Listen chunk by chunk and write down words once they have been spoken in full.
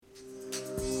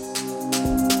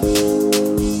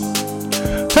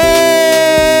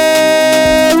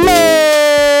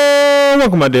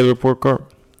welcome my daily report card.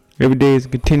 Every day is a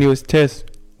continuous test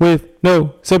with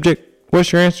no subject.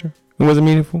 What's your answer? And was it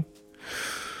meaningful?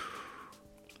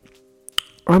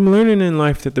 I'm learning in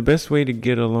life that the best way to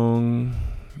get along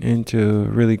and to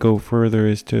really go further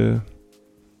is to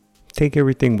take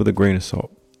everything with a grain of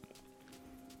salt.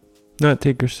 Not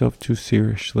take yourself too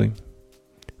seriously.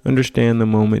 Understand the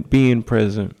moment, being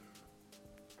present.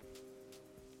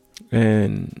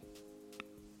 And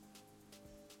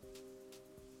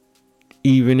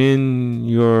even in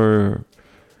your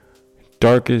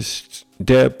darkest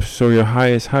depths or your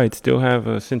highest heights, still have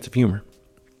a sense of humor.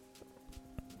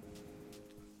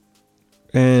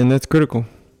 And that's critical.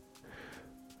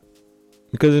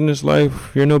 Because in this life,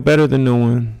 you're no better than no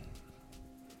one.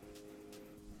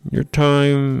 Your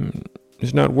time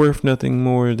is not worth nothing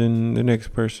more than the next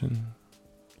person.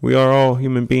 We are all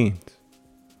human beings.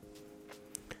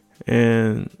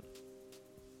 And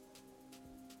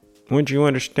once you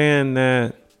understand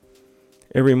that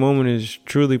every moment is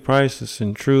truly priceless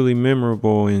and truly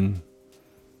memorable and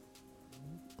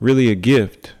really a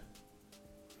gift,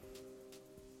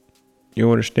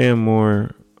 you'll understand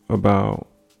more about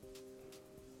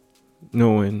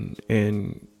knowing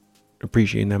and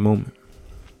appreciating that moment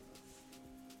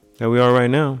that we are right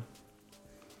now.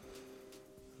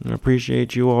 I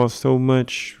appreciate you all so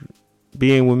much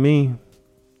being with me.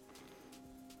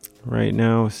 Right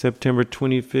now, September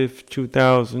 25th,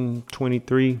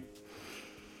 2023,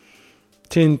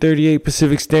 10:38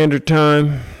 Pacific Standard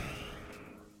Time.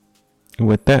 And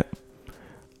with that,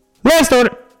 let's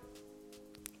start it.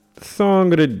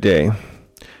 Song of the day.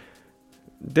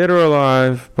 Dead or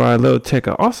Alive by Lil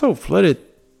Tecca. Also flooded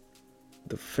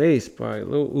the face by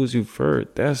Lil Uzi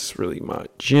Vert. That's really my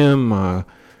gym, my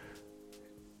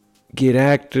get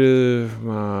active,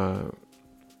 my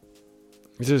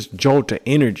just jolt to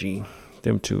energy.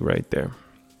 Them two right there.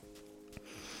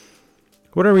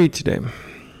 What I read today?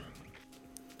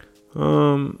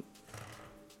 Shout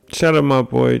out my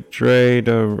boy Dre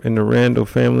and the Randall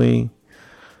family.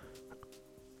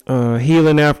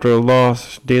 Healing After a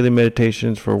Loss, Daily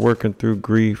Meditations for Working Through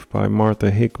Grief by Martha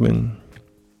Hickman.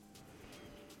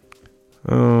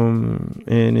 And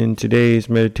in today's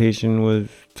meditation was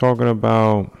talking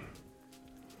about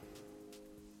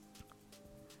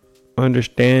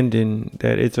understanding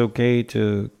that it's okay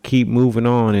to keep moving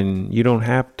on and you don't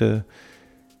have to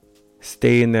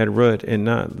stay in that rut and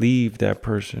not leave that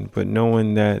person, but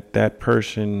knowing that that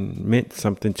person meant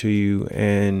something to you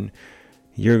and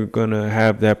you're going to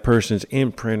have that person's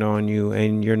imprint on you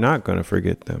and you're not going to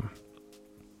forget them.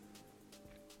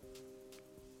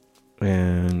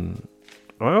 And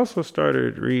I also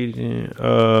started reading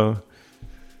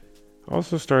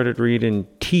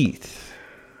Teeth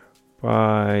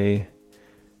by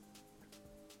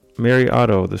Mary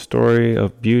Otto, the story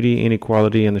of beauty,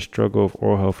 inequality, and the struggle of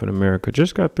oral health in America.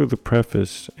 Just got through the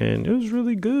preface and it was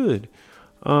really good.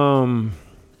 Talking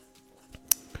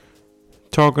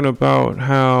about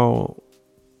how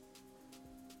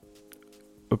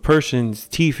a person's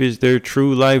teeth is their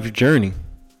true life journey.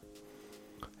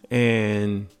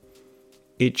 And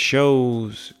it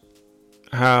shows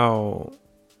how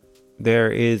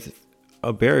there is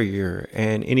a barrier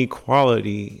and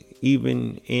inequality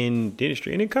even in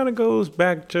dentistry. And it kind of goes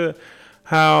back to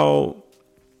how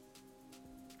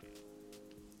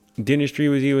dentistry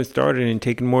was even started and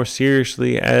taken more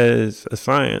seriously as a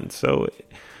science. So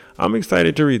I'm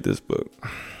excited to read this book.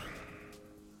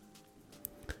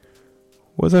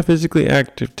 Was I physically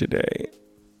active today?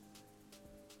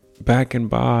 Back in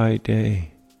by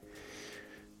day.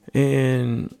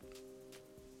 And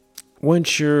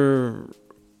once you're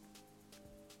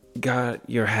got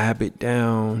your habit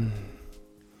down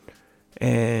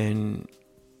and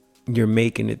you're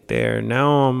making it there,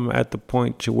 now I'm at the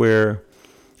point to where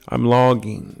I'm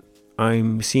logging.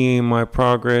 I'm seeing my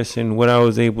progress and what I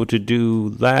was able to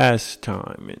do last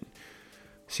time and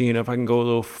seeing if I can go a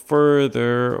little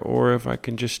further or if I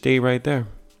can just stay right there.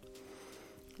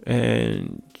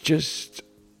 And just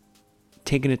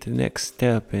taking it to the next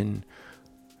step and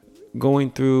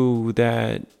going through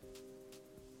that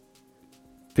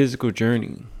physical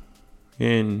journey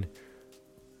and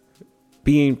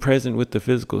being present with the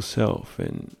physical self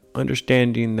and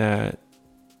understanding that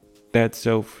that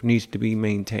self needs to be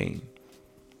maintained.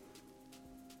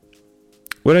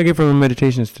 What I get from my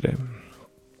meditations today?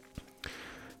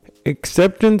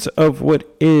 Acceptance of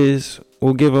what is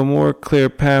will give a more clear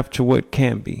path to what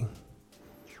can be.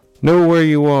 Know where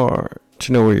you are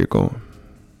to know where you're going.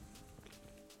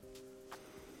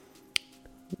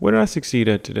 What did I succeed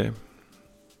at today?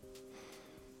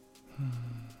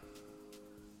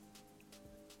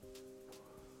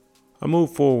 I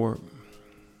moved forward.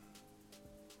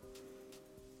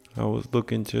 I was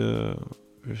looking to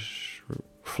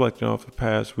reflecting off the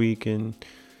past week and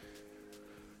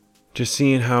just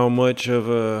seeing how much of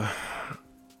a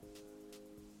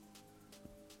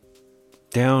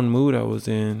down mood I was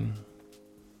in.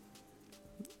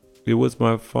 It was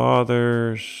my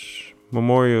father's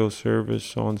memorial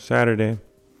service on Saturday,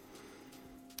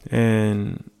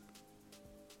 and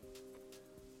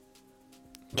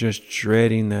just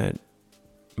dreading that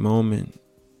moment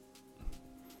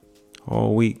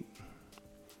all week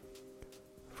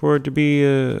for it to be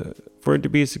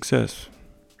a success.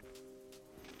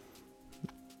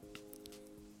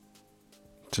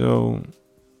 So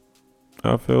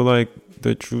I feel like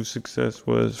the true success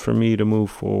was for me to move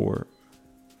forward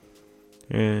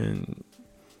and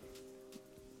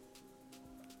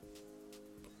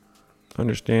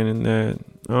understanding that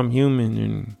I'm human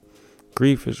and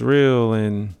grief is real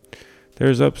and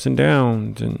there's ups and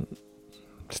downs, and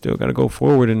still got to go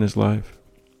forward in this life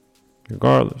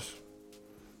regardless.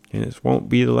 And this won't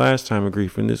be the last time of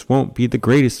grief, and this won't be the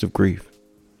greatest of grief.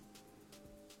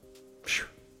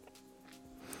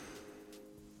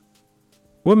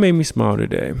 What made me smile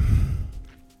today?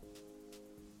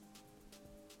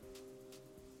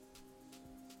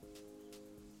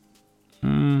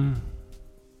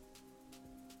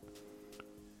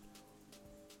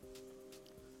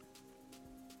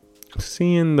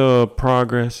 Seeing the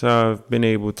progress I've been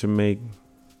able to make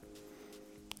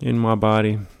in my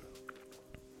body.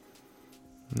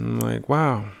 I'm like,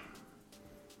 wow.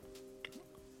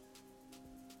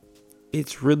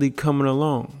 It's really coming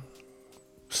along.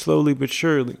 Slowly but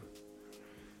surely.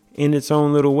 In its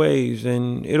own little ways.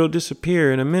 And it'll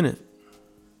disappear in a minute.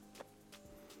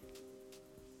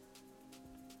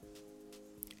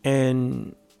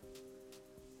 And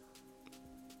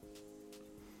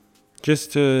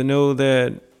just to know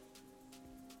that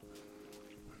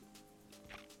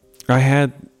I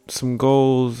had some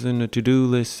goals in the to-do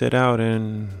list set out,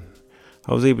 and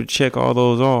I was able to check all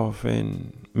those off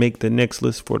and make the next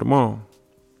list for tomorrow.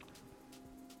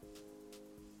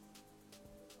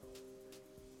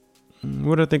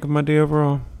 What do I think of my day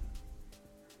overall?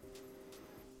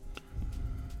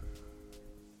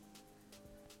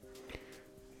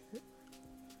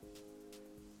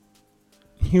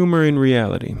 Humor in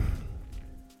reality.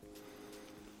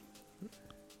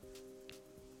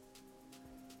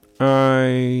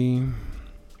 I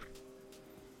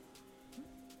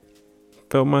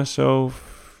felt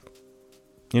myself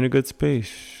in a good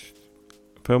space.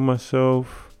 Felt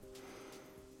myself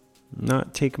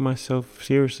not taking myself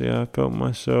seriously. I felt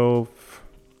myself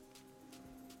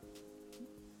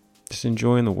just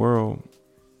enjoying the world.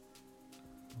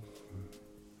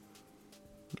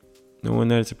 Knowing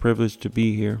that it's a privilege to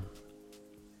be here.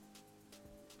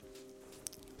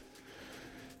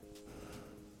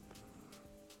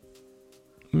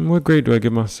 What grade do I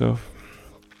give myself?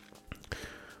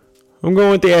 I'm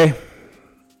going with the A.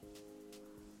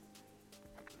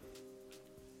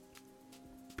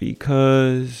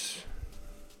 Because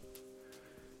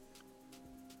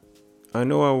I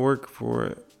know I worked for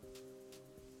it.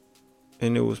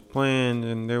 And it was planned,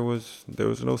 and there was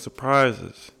no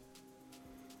surprises.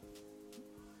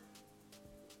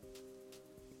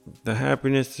 The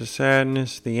happiness, the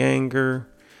sadness, the anger,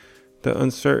 the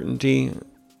uncertainty,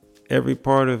 every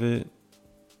part of it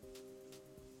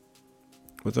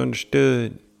was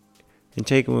understood and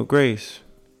taken with grace.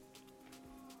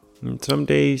 And some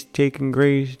days taken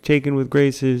with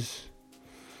grace is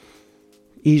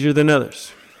easier than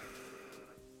others.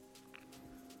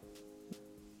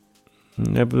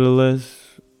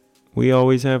 Nevertheless, we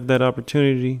always have that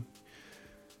opportunity,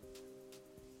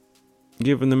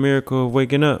 given the miracle of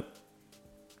waking up.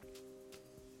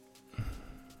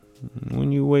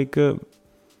 When you wake up,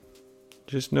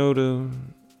 just know to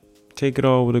take it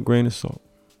all with a grain of salt.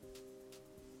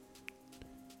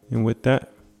 And with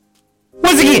that,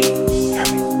 once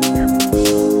again,